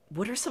about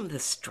what are some of the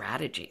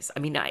strategies. I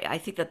mean, I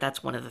think that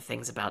that's one of the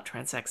things about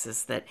Transsex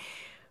is that,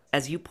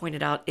 as you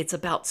pointed out, it's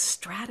about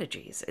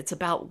strategies. It's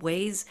about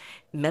ways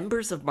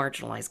members of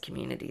marginalized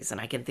communities,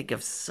 and I can think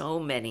of so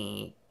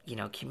many,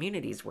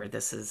 communities where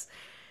this is,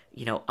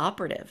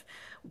 operative.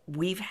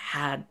 We've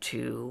had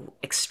to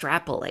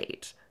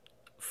extrapolate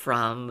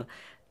from,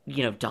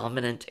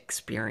 dominant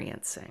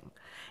experiencing.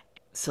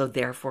 So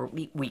therefore,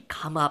 we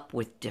come up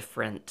with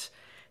different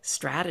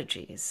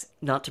strategies,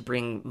 not to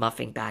bring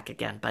muffing back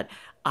again, but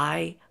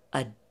I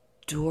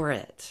adore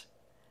it.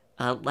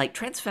 Like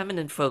trans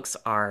feminine folks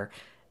are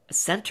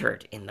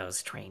centered in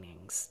those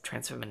trainings,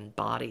 trans feminine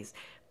bodies,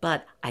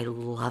 but I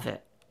love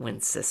it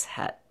when cis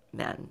het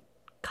men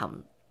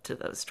come to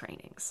those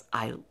trainings.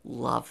 I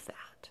love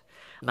that.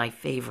 My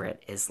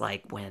favorite is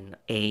like when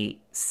a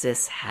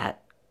cis het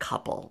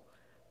couple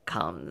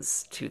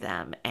comes to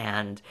them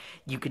and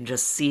you can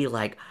just see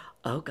like,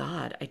 oh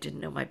God, I didn't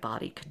know my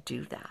body could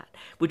do that,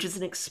 which is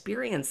an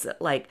experience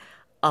that like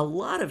a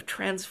lot of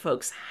trans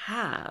folks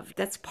have.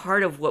 That's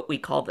part of what we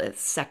call the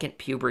second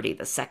puberty,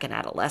 the second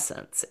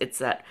adolescence. It's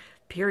that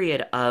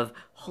period of,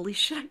 holy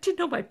shit, I didn't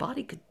know my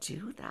body could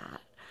do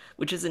that,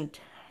 which is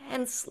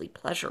intensely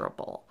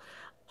pleasurable.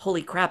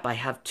 Holy crap, I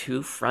have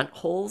 2 front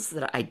holes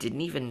that I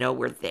didn't even know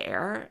were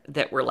there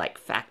that were like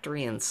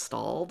factory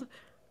installed.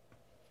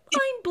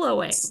 Mind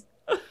blowing.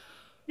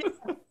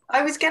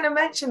 I was going to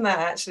mention that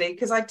actually,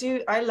 because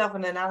I love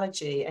an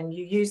analogy, and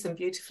you use them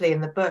beautifully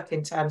in the book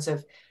in terms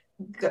of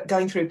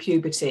going through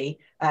puberty,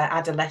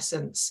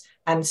 adolescence,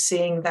 and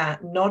seeing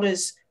that not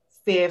as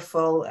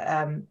fearful,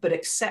 but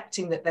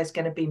accepting that there's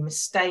going to be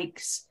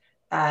mistakes,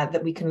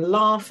 that we can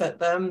laugh at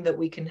them, that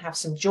we can have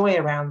some joy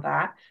around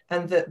that,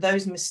 and that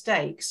those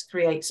mistakes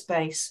create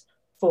space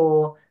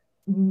for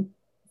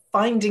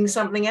finding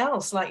something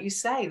else, like you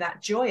say,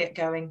 that joy at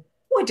going,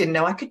 oh, I didn't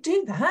know I could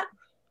do that.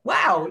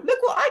 Wow,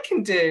 look what I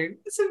can do.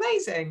 It's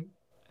amazing.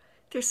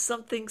 There's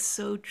something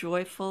so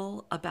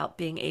joyful about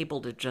being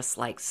able to just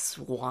like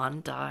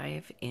swan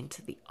dive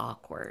into the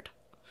awkward.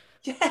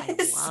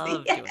 Yes, I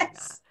love yes. doing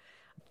that.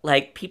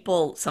 Like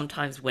people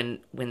sometimes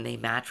when they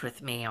match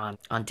with me on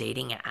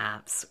dating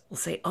apps will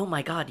say, oh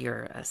my God,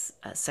 you're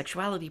a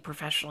sexuality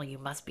professional. You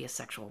must be a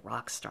sexual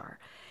rock star.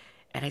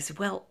 And I said,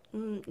 well,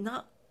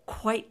 not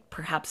quite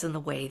perhaps in the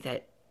way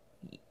that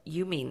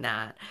you mean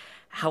that.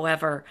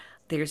 However,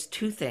 there's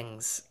 2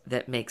 things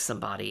that make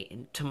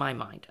somebody, to my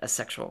mind, a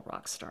sexual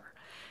rock star.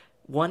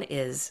 One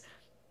is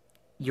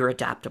you're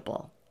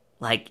adaptable.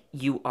 Like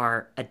you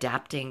are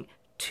adapting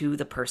to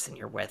the person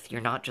you're with. You're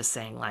not just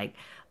saying like,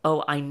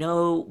 oh, I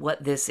know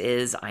what this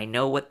is. I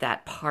know what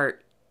that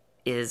part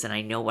is, and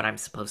I know what I'm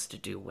supposed to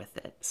do with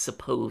it.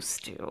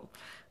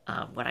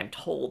 What I'm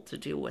told to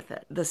do with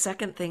it. The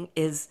second thing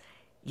is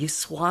you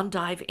swan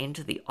dive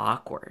into the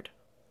awkward.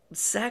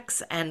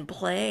 Sex and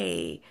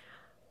play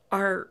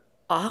are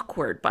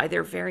awkward by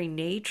their very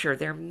nature.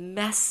 They're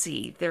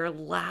messy, they're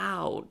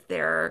loud,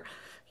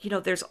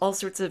 there's all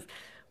sorts of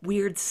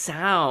weird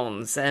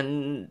sounds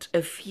and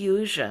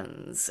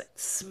effusions,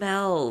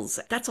 smells.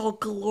 That's all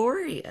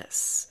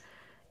glorious.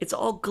 It's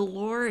all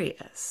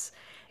glorious.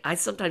 I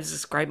sometimes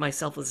describe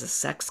myself as a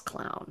sex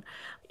clown.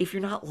 If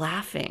you're not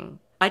laughing,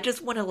 I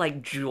just want to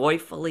like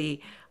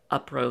joyfully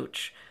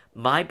approach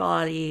my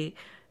body,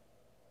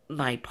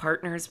 my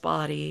partner's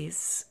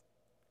bodies.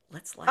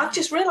 Let's laugh. I've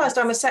just realized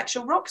I'm a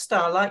sexual rock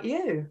star like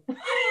you.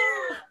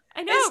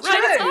 I know, It's right?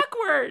 true. It's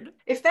awkward.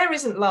 If there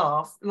isn't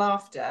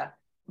laughter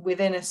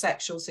within a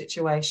sexual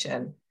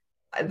situation,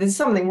 there's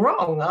something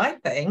wrong, I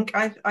think.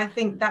 I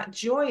think that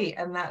joy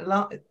and that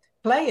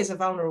play is a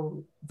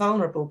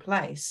vulnerable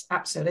place,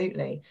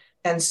 absolutely.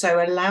 And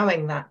so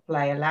allowing that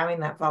play, allowing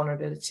that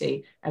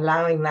vulnerability,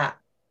 allowing that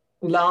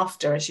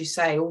laughter, as you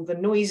say, all the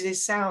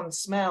noises, sounds,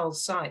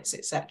 smells, sights,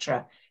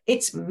 etc.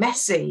 It's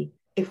messy.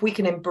 If we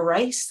can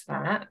embrace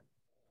that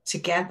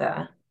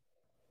together,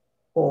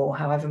 or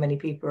however many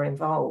people are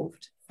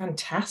involved,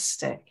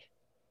 fantastic.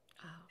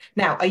 Oh.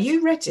 Now, are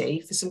you ready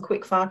for some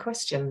quick fire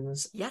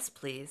questions? Yes,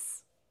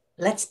 please.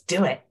 Let's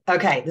do it.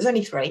 Okay, there's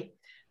only 3.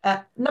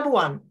 Number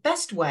 1,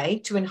 best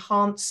way to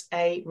enhance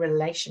a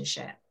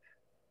relationship?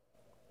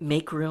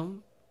 Make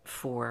room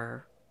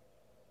for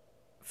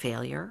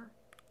failure,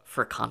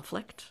 for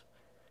conflict.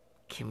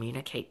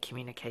 Communicate.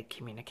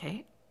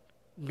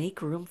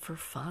 Make room for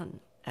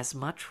fun. as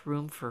much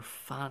room for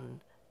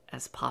fun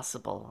as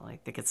possible. I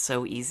think it's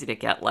so easy to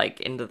get like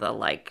into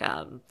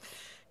the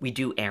we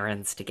do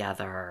errands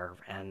together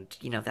and,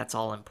 that's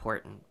all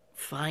important.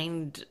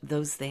 Find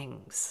those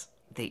things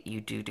that you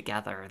do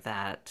together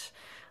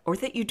or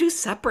that you do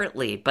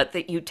separately, but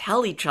that you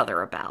tell each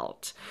other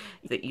about,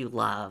 that you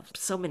love.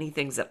 So many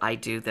things that I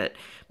do that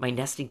my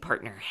nesting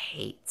partner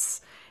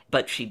hates,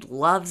 but she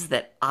loves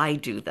that I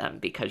do them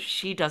because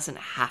she doesn't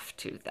have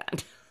to then.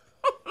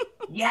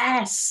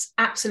 Yes,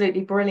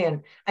 absolutely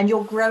brilliant. And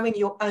you're growing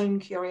your own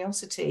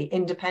curiosity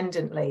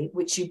independently,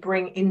 which you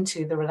bring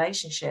into the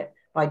relationship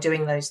by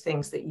doing those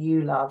things that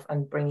you love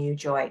and bring you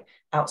joy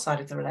outside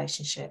of the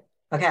relationship.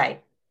 Okay.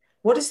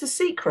 What is the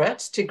secret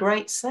to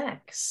great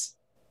sex?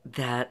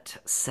 That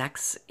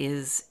sex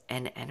is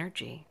an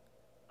energy,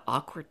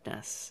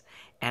 awkwardness,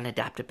 and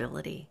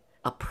adaptability.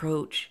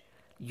 Approach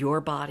your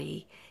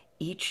body,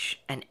 each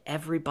and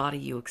every body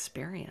you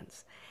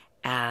experience,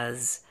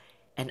 as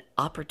an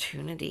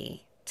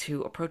opportunity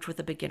to approach with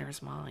a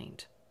beginner's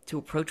mind, to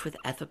approach with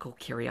ethical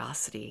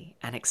curiosity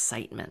and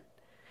excitement.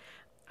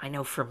 I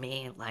know for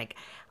me,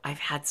 I've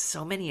had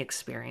so many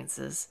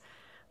experiences,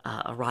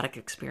 erotic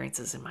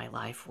experiences in my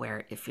life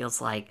where it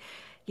feels like,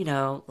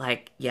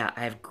 yeah,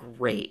 I have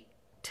great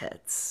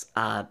tits.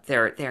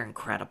 They're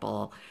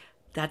incredible.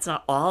 That's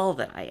not all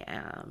that I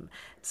am.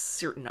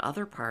 Certain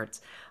other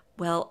parts,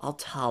 well, I'll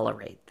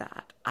tolerate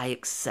that. I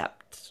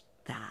accept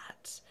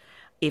that.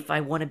 If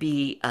I want to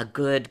be a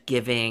good,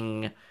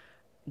 giving,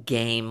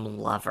 game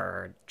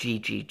lover,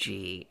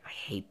 GGG, I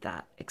hate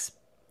that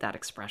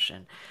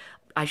expression.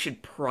 I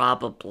should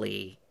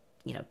probably,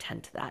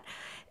 tend to that.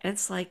 And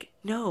it's like,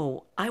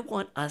 no, I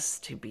want us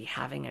to be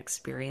having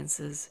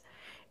experiences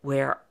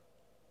where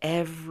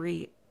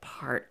every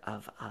part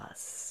of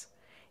us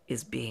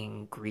is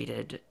being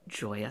greeted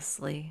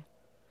joyously,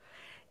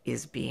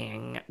 is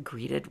being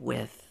greeted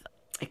with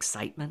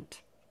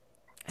excitement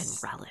and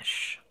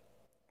relish.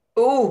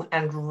 Oh,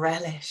 and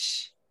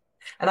relish.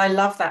 And I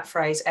love that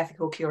phrase,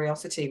 ethical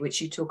curiosity, which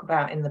you talk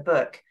about in the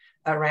book,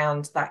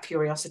 around that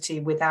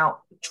curiosity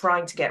without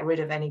trying to get rid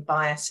of any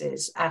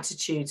biases,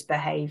 attitudes,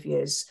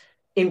 behaviors,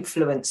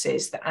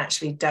 influences that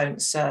actually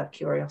don't serve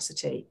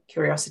curiosity.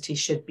 Curiosity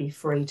should be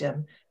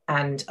freedom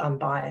and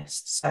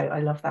unbiased. So I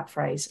love that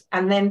phrase.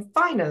 And then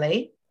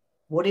finally,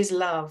 what is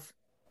love?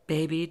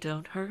 Baby,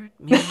 don't hurt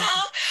me.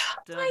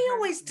 I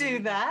always do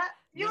that.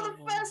 You're the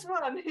first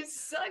one who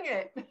sung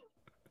it.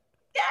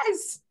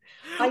 Yes,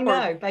 I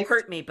know. Or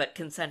hurt me, but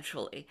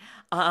consensually.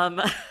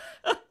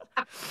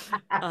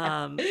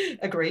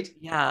 Agreed.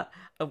 Yeah.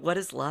 What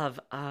is love?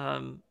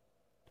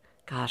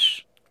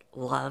 Gosh,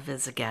 love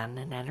is again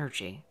an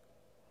energy.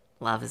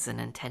 Love is an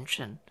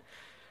intention.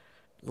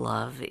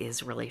 Love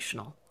is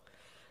relational.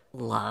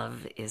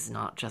 Love is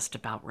not just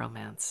about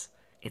romance.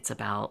 It's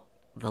about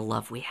the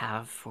love we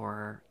have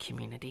for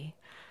community,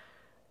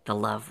 the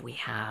love we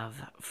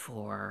have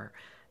for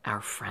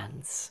our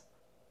friends.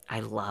 I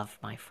love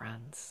my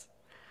friends.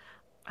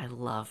 I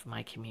love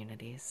my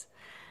communities.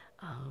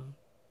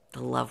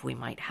 The love we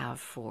might have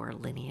for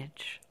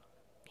lineage.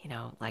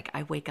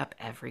 I wake up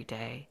every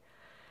day.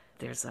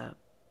 There's a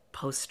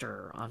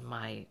poster on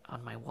my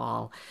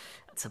wall.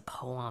 It's a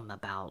poem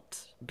about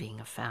being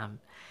a femme.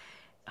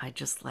 I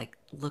just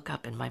look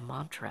up, and my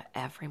mantra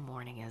every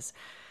morning is,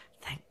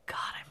 thank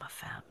God I'm a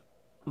femme.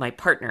 My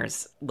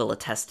partners will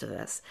attest to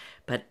this,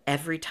 but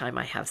every time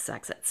I have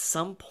sex, at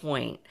some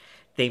point,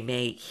 they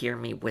may hear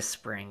me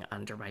whispering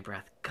under my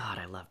breath, God,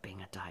 I love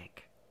being a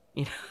dyke.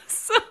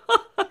 So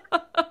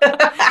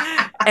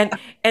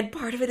and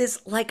part of it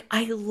is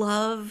I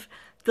love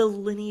the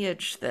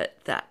lineage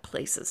that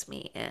places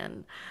me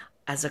in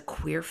as a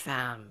queer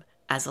femme,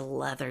 as a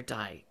leather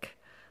dyke,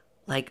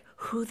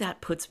 who that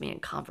puts me in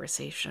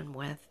conversation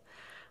with.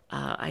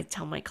 I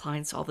tell my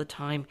clients all the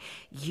time,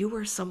 you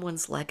are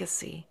someone's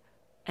legacy,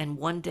 and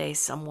one day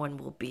someone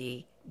will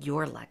be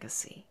your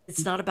legacy.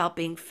 It's not about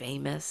being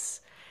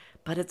famous,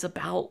 but it's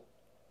about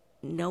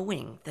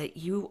knowing that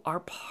you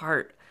are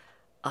part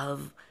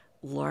of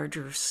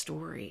larger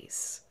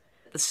stories.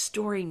 The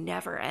story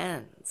never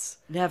ends.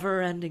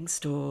 Never-ending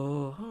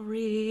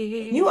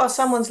story. You are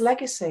someone's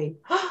legacy.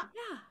 Yeah.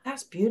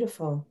 That's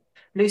beautiful.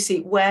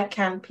 Lucie, where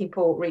can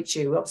people reach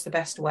you? What's the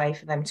best way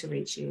for them to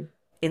reach you?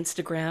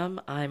 Instagram,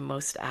 I'm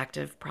most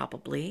active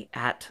probably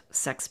at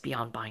Sex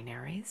Beyond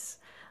Binaries.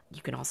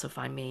 You can also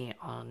find me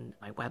on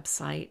my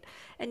website,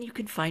 and you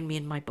can find me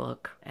in my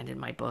book. And in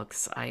my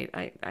books,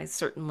 I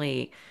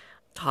certainly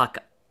talk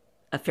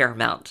a fair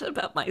amount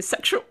about my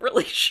sexual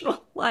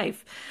relational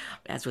life.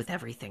 As with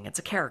everything, it's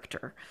a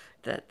character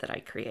that I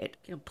create.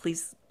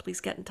 Please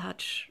get in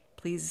touch.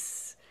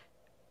 Please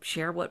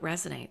share what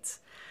resonates.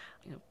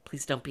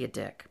 Please don't be a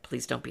dick.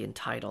 Please don't be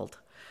entitled.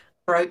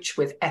 Approach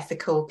with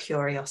ethical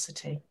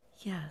curiosity.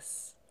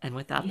 Yes, and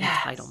without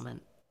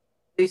entitlement.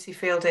 Lucie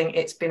Fielding,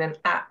 it's been an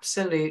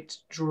absolute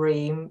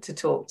dream to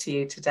talk to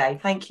you today.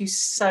 Thank you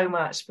so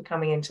much for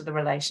coming into the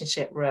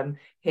relationship room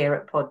here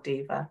at Pod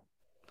Diva.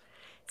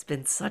 It's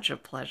been such a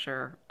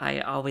pleasure. I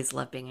always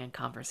love being in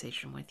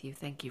conversation with you.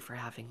 Thank you for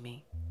having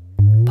me.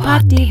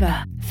 Pod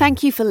Diva.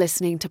 Thank you for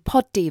listening to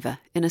Pod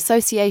Diva in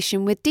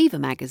association with Diva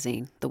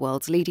Magazine, the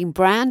world's leading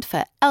brand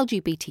for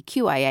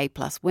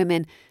LGBTQIA+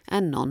 women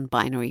and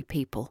non-binary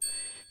people.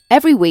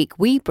 Every week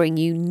we bring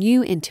you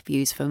new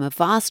interviews from a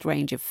vast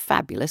range of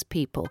fabulous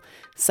people,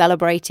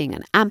 celebrating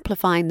and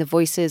amplifying the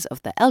voices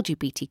of the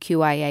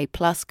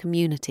LGBTQIA+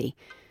 community.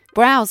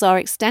 Browse our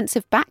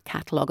extensive back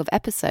catalogue of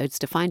episodes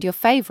to find your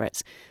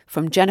favourites,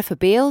 from Jennifer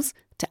Beals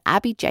to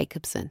Abby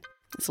Jacobson.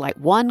 It's like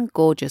one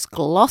gorgeous,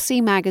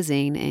 glossy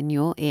magazine in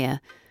your ear.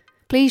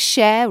 Please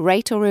share,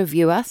 rate or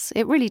review us.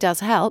 It really does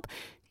help.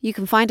 You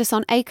can find us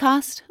on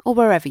Acast or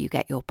wherever you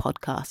get your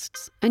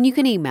podcasts. And you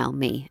can email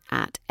me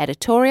at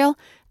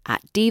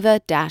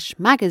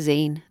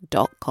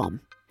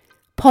editorial@diva-magazine.com.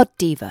 Pod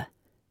Diva.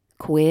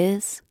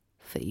 Queers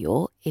for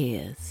your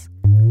ears.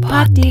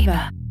 Pod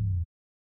Diva.